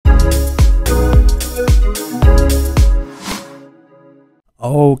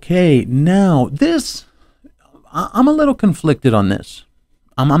Okay, now this, I'm a little conflicted on this.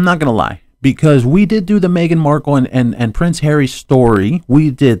 I'm not gonna lie, because we did do the Meghan Markle and Prince Harry story. We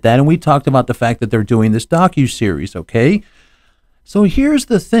did that, and we talked about the fact that they're doing this docu-series, okay? So here's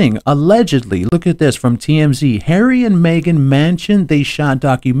the thing. Allegedly, look at this from TMZ. Harry and Meghan mansion they shot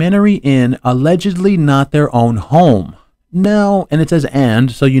documentary in, allegedly not their own home. Now, and it says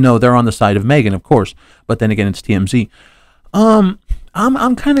and, so you know they're on the side of Meghan, of course. But then again, it's TMZ.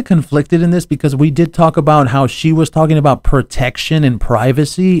 I'm kind of conflicted in this because we did talk about how she was talking about protection and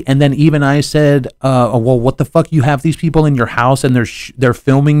privacy, and then even I said, well, what the fuck? You have these people in your house and they're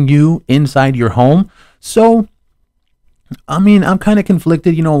filming you inside your home. So, I mean, I'm kind of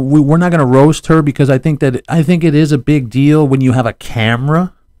conflicted. You know, we're not gonna roast her because I think it is a big deal when you have a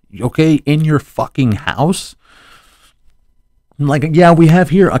camera, okay, in your fucking house. Like, yeah, we have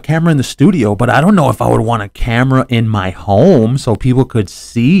here a camera in the studio, but I don't know if I would want a camera in my home so people could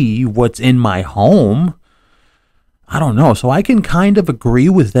see what's in my home. I don't know. So I can kind of agree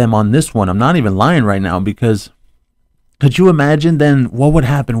with them on this one. I'm not even lying right now, because could you imagine then what would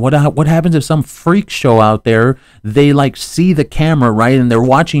happen? What happens if some freak show out there, they like see the camera, right? And they're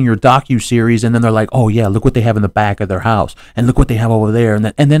watching your docu-series and then they're like, oh yeah, look what they have in the back of their house. And look what they have over there.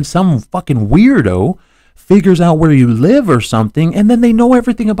 And then some fucking weirdo figures out where you live or something, and then they know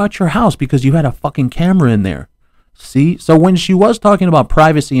everything about your house because you had a fucking camera in there. See? So when she was talking about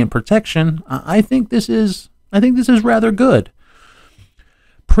privacy and protection, I think this is rather good.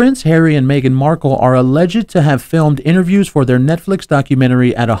 Prince Harry and Meghan Markle are alleged to have filmed interviews for their Netflix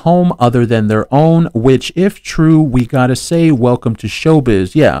documentary at a home other than their own, which, if true, we gotta say, welcome to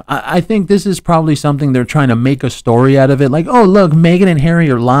showbiz. Yeah, I think this is probably something they're trying to make a story out of it. Like, oh, look, Meghan and Harry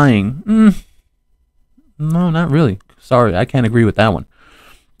are lying. No, not really. Sorry, I can't agree with that one.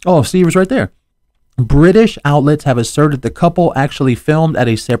 Oh, see, it was right there. British outlets have asserted the couple actually filmed at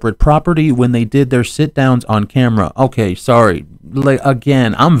a separate property when they did their sit-downs on camera. Okay, sorry. Like,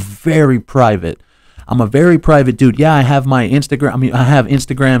 again, I'm very private. I'm a very private dude. Yeah, I have my Instagram. I mean, I have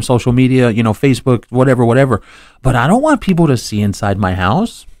Instagram, social media, you know, Facebook, whatever. But I don't want people to see inside my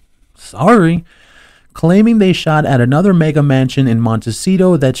house. Sorry. Claiming they shot at another mega mansion in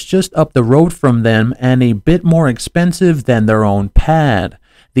Montecito that's just up the road from them and a bit more expensive than their own pad.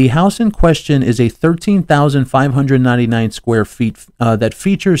 The house in question is a 13,599 square feet that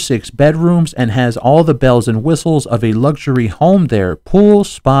features 6 bedrooms and has all the bells and whistles of a luxury home there: pool,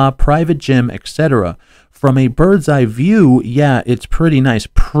 spa, private gym, etc. From a bird's eye view, yeah, it's pretty nice.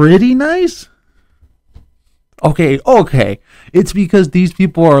 Pretty nice? Okay. It's because these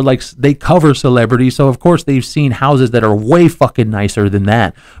people are like, they cover celebrities, so of course they've seen houses that are way fucking nicer than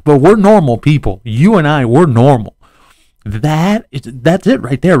that. But we're normal people. You and I, we're normal. That's it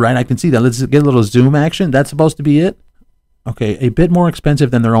right there, right? I can see that. Let's get a little zoom action. That's supposed to be it. Okay, a bit more expensive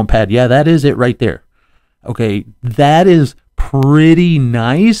than their own pad. Yeah, that is it right there. Okay, that is pretty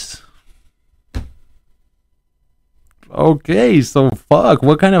nice. Okay, so fuck.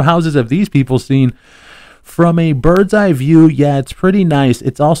 What kind of houses have these people seen? From a bird's eye view, yeah, it's pretty nice.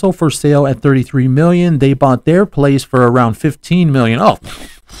 It's also for sale at $33 million. They bought their place for around $15 million. Oh,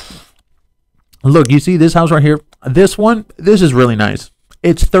 look, you see this house right here? This one, this is really nice.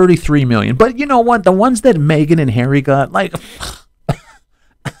 It's $33 million. But you know what? The ones that Meghan and Harry got, like,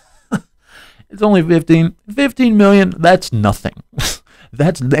 it's only 15 million. That's nothing.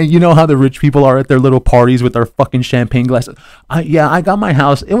 You know how the rich people are at their little parties with their fucking champagne glasses. I got my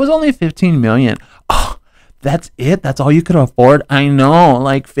house. It was only 15 million. Oh, that's it? That's all you could afford? I know,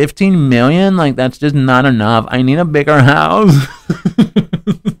 like 15 million, like that's just not enough. I need a bigger house.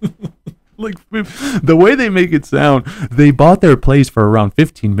 Like, the way they make it sound, they bought their place for around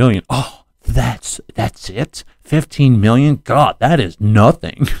 15 million. Oh, that's it? 15 million? God, that is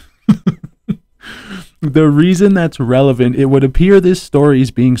nothing. The reason that's relevant, it would appear this story is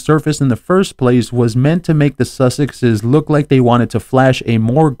being surfaced in the first place was meant to make the Sussexes look like they wanted to flash a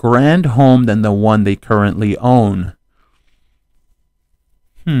more grand home than the one they currently own.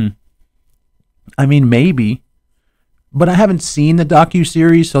 I mean, maybe. But I haven't seen the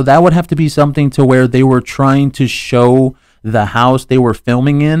docuseries, so that would have to be something to where they were trying to show the house they were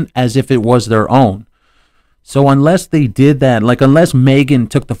filming in as if it was their own. So unless they did that, like unless Meghan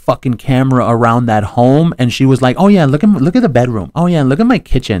took the fucking camera around that home and she was like, oh yeah, look at the bedroom. Oh yeah, look at my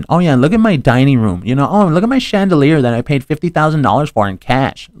kitchen. Oh yeah, look at my dining room. You know, oh, look at my chandelier that I paid $50,000 for in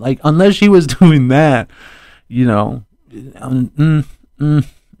cash. Like, unless she was doing that, you know,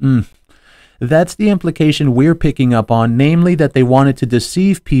 that's the implication we're picking up on, namely that they wanted to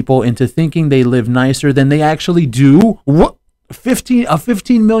deceive people into thinking they live nicer than they actually do. What? A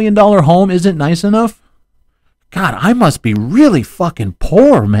 $15 million home isn't nice enough? God, I must be really fucking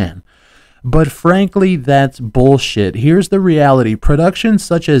poor, man. But frankly, that's bullshit. Here's the reality. Productions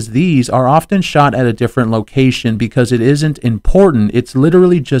such as these are often shot at a different location because it isn't important. It's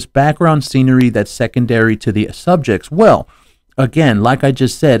literally just background scenery that's secondary to the subjects. Well, again, like I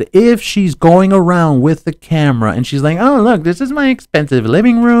just said, if she's going around with the camera and she's like, oh, look, this is my expensive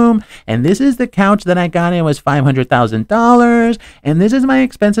living room, and this is the couch that I got, it was $500,000, and this is my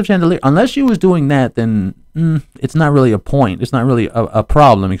expensive chandelier. Unless she was doing that, then it's not really a point. It's not really a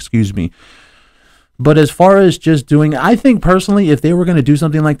problem, excuse me. But as far as just doing, I think personally, if they were going to do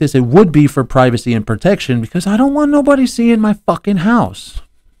something like this, it would be for privacy and protection, because I don't want nobody seeing my fucking house.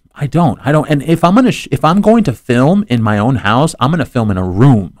 I don't. And if I'm going to film in my own house, I'm gonna film in a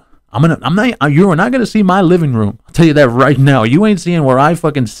room. You're not gonna see my living room. I'll tell you that right now. You ain't seeing where I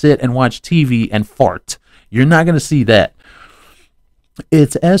fucking sit and watch TV and fart. You're not gonna see that.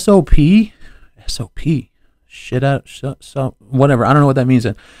 It's SOP. Shit out. So whatever. I don't know what that means.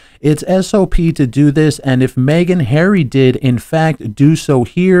 It's SOP to do this, and if Meghan and Harry did in fact do so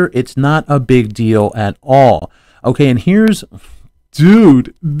here, it's not a big deal at all. Okay, and here's.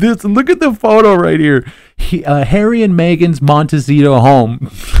 Dude, look at the photo right here. Harry and Meghan's Montecito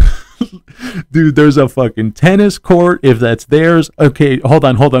home. Dude, there's a fucking tennis court, if that's theirs. Okay, hold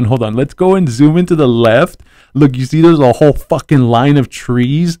on. Let's go and zoom into the left. Look, you see there's a whole fucking line of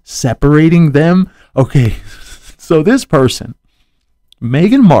trees separating them. Okay, so this person,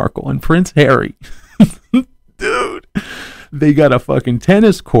 Meghan Markle and Prince Harry. Dude. They got a fucking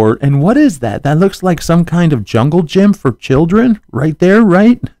tennis court, and what is that? That looks like some kind of jungle gym for children right there,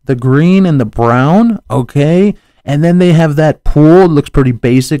 right? The green and the brown, okay? And then they have that pool. It looks pretty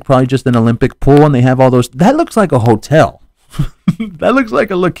basic, probably just an Olympic pool, and they have all those. That looks like a hotel. That looks like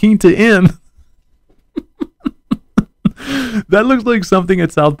a La Quinta Inn. That looks like something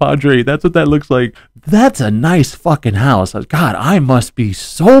at South Padre. That's what that looks like. That's a nice fucking house. God, I must be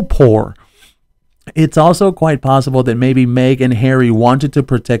so poor. It's also quite possible that maybe Meg and Harry wanted to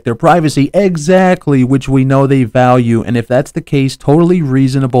protect their privacy, exactly, which we know they value, and if that's the case, totally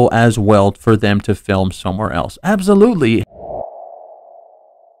reasonable as well for them to film somewhere else. Absolutely.